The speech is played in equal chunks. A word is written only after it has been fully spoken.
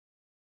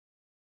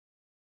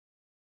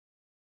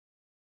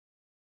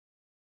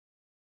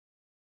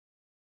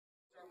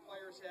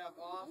players have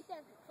off,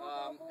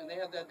 and they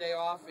have that day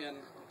off, and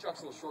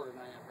Chuck's a little shorter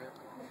than I am, right?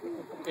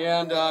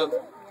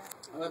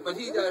 And but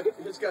he's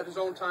got his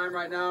own time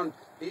right now, and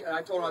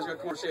I told him I was going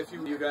to come and say a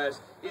few of you guys.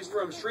 He's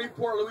from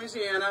Shreveport,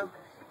 Louisiana.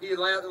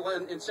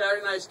 In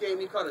Saturday night's game,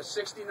 he caught a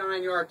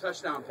 69-yard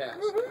touchdown pass.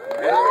 This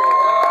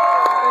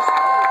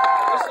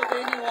is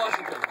Damian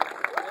Washington.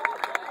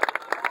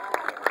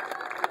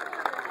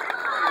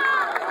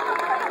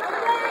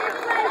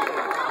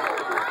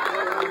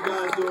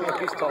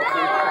 He's talking.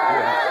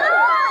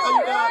 How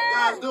you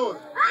guys doing?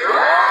 To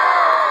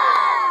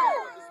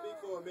speak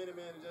for a minute,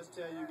 man, and just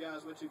tell you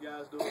guys what you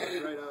guys doing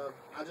is great.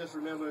 I just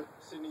remember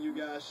sitting in you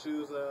guys'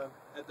 shoes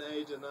at the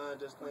age of 9,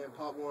 just playing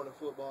Pop Warner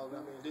football. I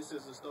mean, this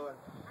is the start.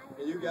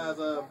 And you guys,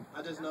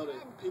 I just know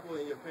that people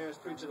and your parents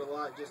preach it a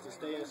lot, just to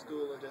stay in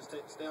school and just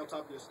stay on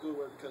top of your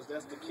schoolwork, because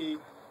that's the key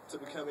to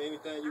becoming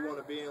anything you want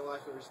to be in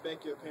life. And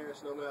respect your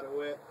parents no matter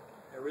what.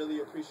 And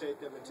really appreciate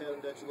them and tell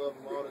them that you love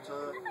them all the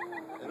time.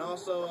 And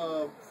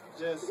also,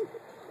 just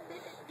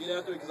get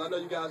after it, because I know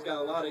you guys got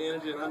a lot of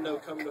energy, and I know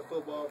coming to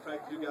football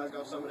practice, you guys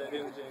got some of that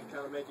energy and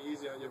kind of make it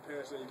easy on your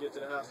parents when you get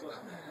to the house. So,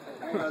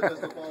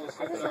 just to fall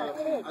asleep.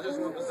 I just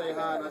wanted to say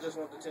hi, and I just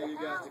want to tell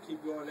you guys to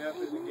keep going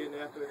after it and getting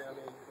after it. I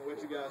mean,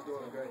 what you guys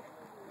doing is great.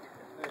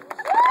 Thanks.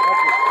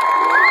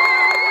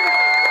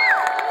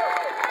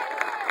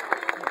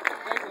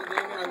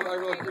 I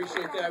really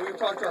appreciate that. We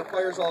talk to our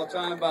players all the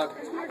time about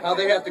how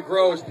they have to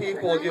grow as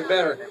people and get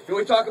better. Do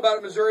we talk about it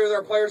in Missouri with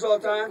our players all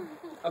the time?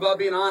 About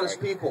being honest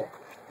people,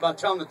 about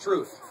telling the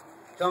truth.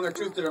 Telling the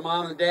truth to their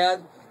mom and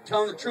dad,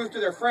 telling the truth to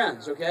their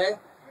friends, okay?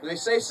 When they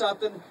say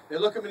something, they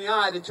look them in the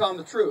eye, they tell them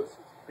the truth.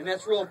 And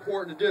that's real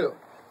important to do.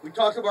 We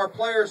talk to our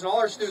players and all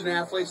our student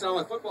athletes, not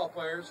only football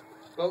players,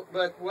 but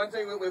one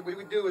thing that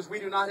we do is we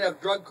do not have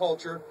drug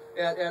culture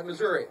at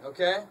Missouri,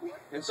 okay?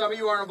 And some of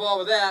you aren't involved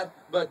with that,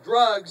 but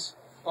drugs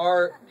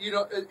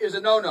is a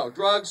no-no.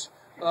 Drugs,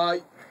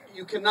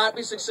 you cannot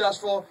be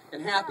successful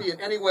and happy in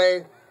any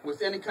way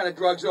with any kind of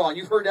drugs at all. And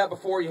you've heard that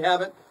before, you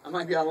haven't. I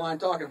might be out of line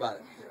talking about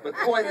it. But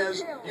the point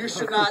is, you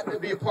should not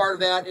be a part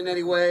of that in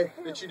any way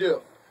that you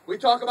do. We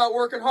talk about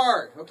working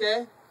hard,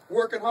 okay?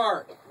 Working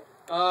hard.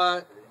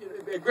 A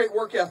great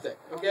work ethic,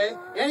 okay?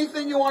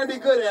 Anything you want to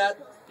be good at,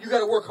 you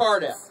got to work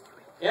hard at.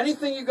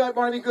 Anything you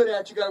want to be good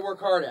at, you got to work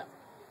hard at.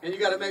 And you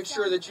got to make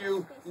sure that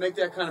you make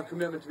that kind of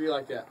commitment to be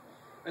like that.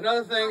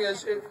 Another thing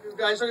is,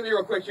 guys, look at me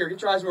real quick here.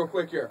 Get your eyes real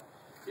quick here.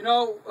 You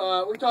know,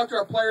 we talk to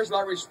our players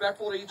about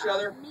respectful to each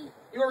other.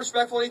 You know what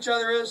respectful to each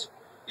other is?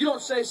 You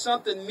don't say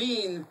something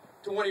mean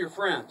to one of your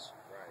friends.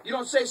 You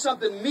don't say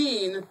something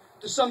mean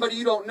to somebody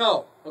you don't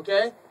know,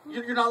 okay?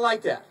 You're not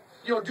like that.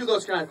 You don't do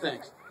those kind of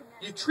things.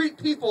 You treat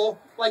people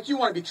like you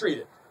want to be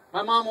treated.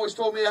 My mom always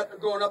told me that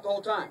growing up the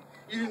whole time.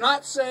 You do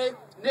not say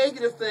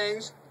negative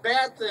things,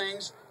 bad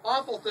things,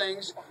 awful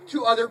things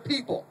to other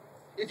people.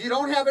 If you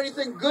don't have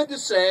anything good to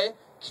say,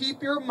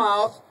 keep your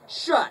mouth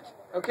shut,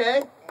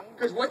 okay?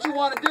 Because what you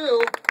want to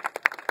do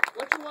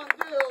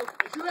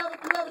is you have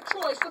a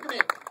choice. Look at me.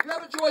 You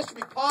have a choice to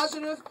be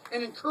positive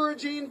and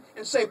encouraging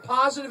and say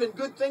positive and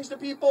good things to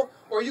people,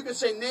 or you can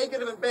say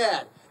negative and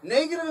bad.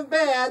 Negative and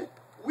bad,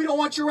 we don't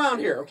want you around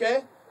here,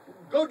 okay?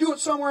 Go do it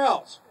somewhere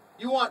else.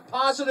 You want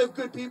positive,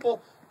 good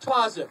people,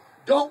 positive.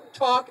 Don't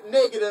talk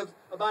negative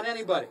about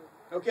anybody,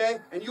 okay?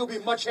 And you'll be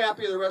much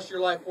happier the rest of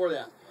your life for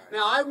that.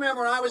 Now, I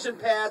remember when I was in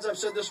pads, I've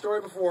said this story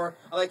before,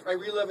 I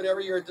relive it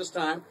every year at this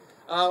time.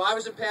 I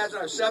was in pads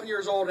when I was 7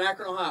 years old in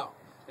Akron, Ohio.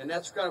 And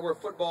that's kind of where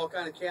football,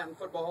 kind of Canton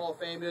Football Hall of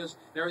Fame is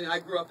and everything. I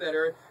grew up that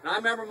area. And I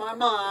remember my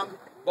mom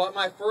bought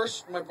my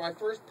first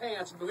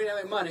pants. We didn't have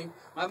any money.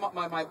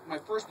 My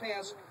first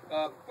pants,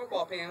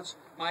 football pants,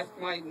 my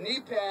knee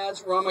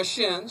pads were on my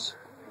shins.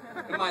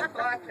 And my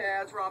thigh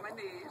pads were on my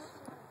knees.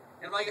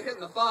 And if I get hit in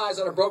the thighs,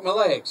 I'd have broke my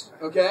legs,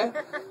 okay?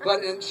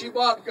 And she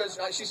bought because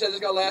she said this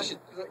got to last you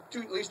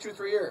at least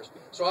 2-3 years.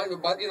 So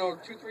but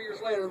 2-3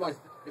 years later,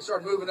 it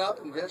started moving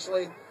up, and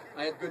eventually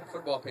I had good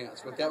football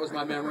pants. But that was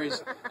my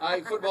memories.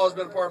 Football has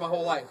been a part of my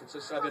whole life. It's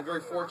just I've been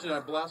very fortunate.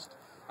 I'm blessed.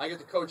 I get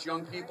to coach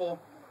young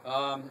people.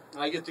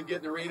 I get to get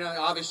in the arena.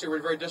 Obviously,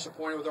 we're very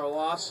disappointed with our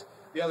loss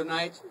the other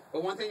night.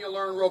 But one thing you'll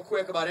learn real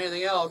quick about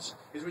anything else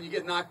is when you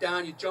get knocked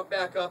down, you jump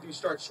back up and you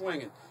start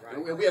swinging.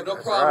 And we have no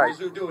problem with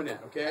Mizzou doing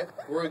that, okay?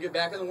 We're going to get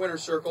back in the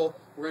winner's circle.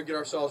 We're going to get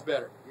ourselves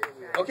better.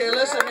 Okay,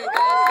 listen, hey guys.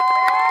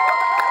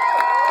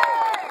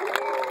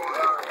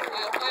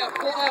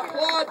 I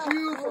applaud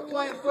you for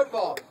playing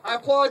football. I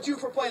applaud you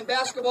for playing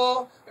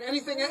basketball.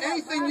 Anything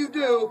you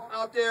do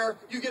out there,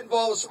 you get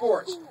involved with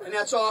sports. And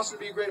that's awesome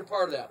to be a great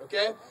part of that,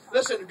 okay?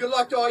 Listen, good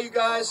luck to all you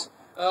guys.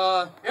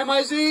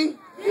 M-I-Z?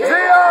 Z-O-U!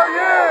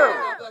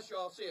 God bless you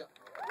all. See ya.